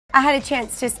I had a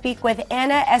chance to speak with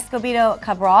Escobedo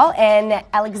Cabral and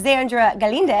Alexandra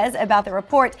Galindez about the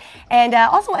report and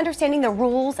also understanding the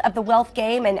rules of the wealth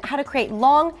game and how to create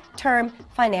long-term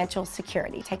financial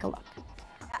security. Take a look.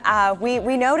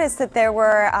 We noticed that there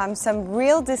were some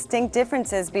real distinct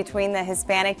differences between the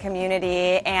Hispanic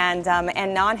community and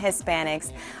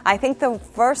non-Hispanics. I think the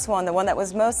first one, the one that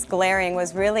was most glaring,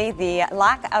 was really the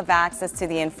lack of access to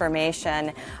the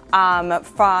information.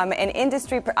 From an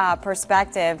industry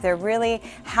perspective, there really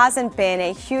hasn't been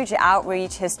a huge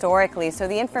outreach historically, so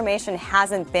the information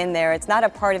hasn't been there. It's not a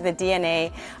part of the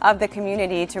DNA of the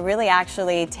community to really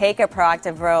actually take a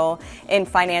proactive role in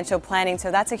financial planning,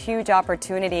 so that's a huge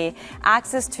opportunity.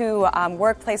 Access to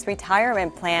workplace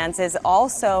retirement plans is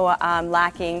also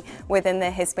lacking within the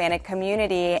Hispanic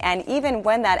community, and even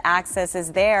when that access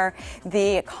is there,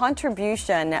 the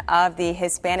contribution of the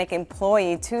Hispanic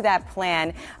employee to that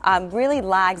plan really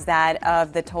lags that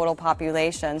of the total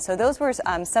population. So those were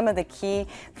some of the key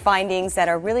findings that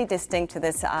are really distinct to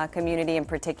this community in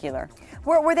particular.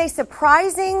 Were they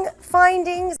surprising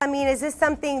findings? I mean, is this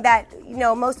something that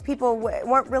most people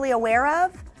weren't really aware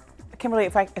of? Kimberly,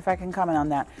 if I can comment on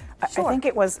that, Sure. I think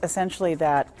it was essentially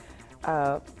that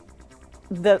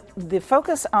the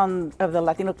focus of the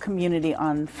Latino community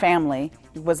on family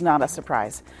was not a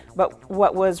surprise. But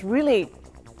what was really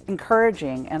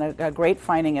encouraging and a great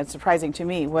finding and surprising to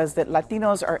me was that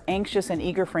Latinos are anxious and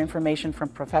eager for information from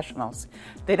professionals.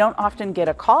 They don't often get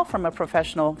a call from a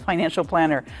professional financial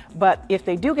planner, but if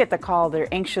they do get the call, they're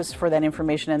anxious for that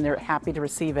information and they're happy to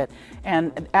receive it,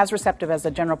 and as receptive as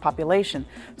the general population.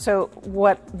 So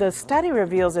what the study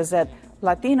reveals is that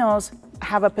Latinos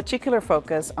have a particular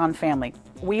focus on family.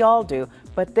 We all do,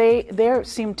 but they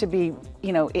seem to be,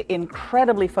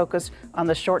 incredibly focused on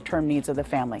the short-term needs of the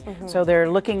family. Mm-hmm. So they're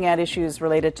looking at issues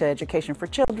related to education for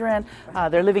children.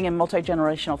 They're living in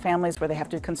multi-generational families where they have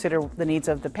to consider the needs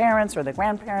of the parents or the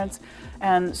grandparents.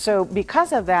 And so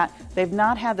because of that, they've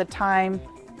not had the time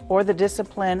or the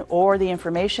discipline or the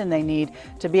information they need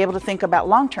to be able to think about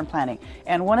long-term planning.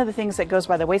 And one of the things that goes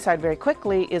by the wayside very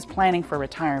quickly is planning for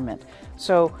retirement.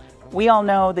 So we all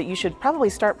know that you should probably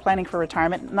start planning for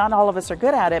retirement. Not all of us are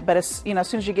good at it, but as soon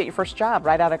as you get your first job,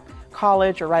 right out of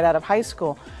college or right out of high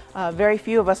school, very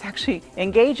few of us actually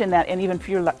engage in that, and even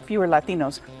fewer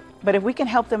Latinos. But if we can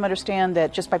help them understand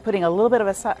that just by putting a little bit of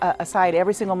aside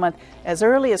every single month as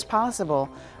early as possible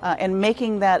and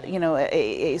making that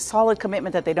a solid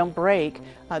commitment that they don't break,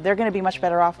 they're going to be much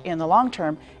better off in the long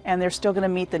term, and they're still going to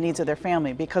meet the needs of their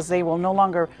family because they will no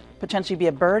longer potentially be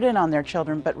a burden on their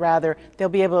children, but rather they'll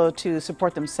be able to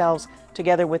support themselves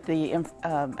together with the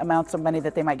amounts of money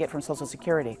that they might get from Social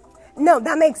Security. No,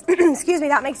 that makes, excuse me,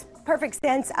 that makes perfect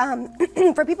sense.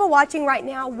 For people watching right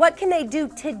now, what can they do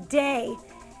today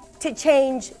to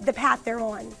change the path they're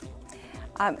on?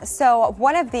 So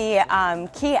one of the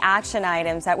key action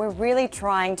items that we're really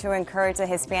trying to encourage the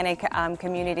Hispanic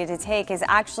community to take is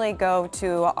actually go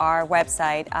to our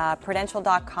website,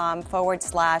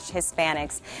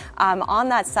 prudential.com/Hispanics. On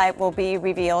that site will be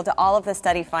revealed all of the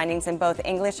study findings in both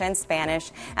English and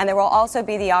Spanish, and there will also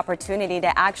be the opportunity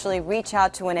to actually reach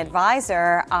out to an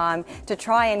advisor to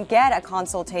try and get a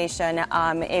consultation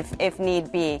if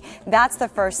need be. That's the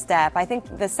first step. I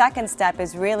think the second step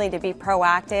is really to be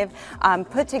proactive,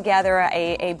 put together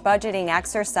a budgeting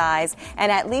exercise,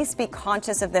 and at least be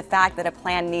conscious of the fact that a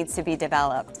plan needs to be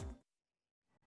developed.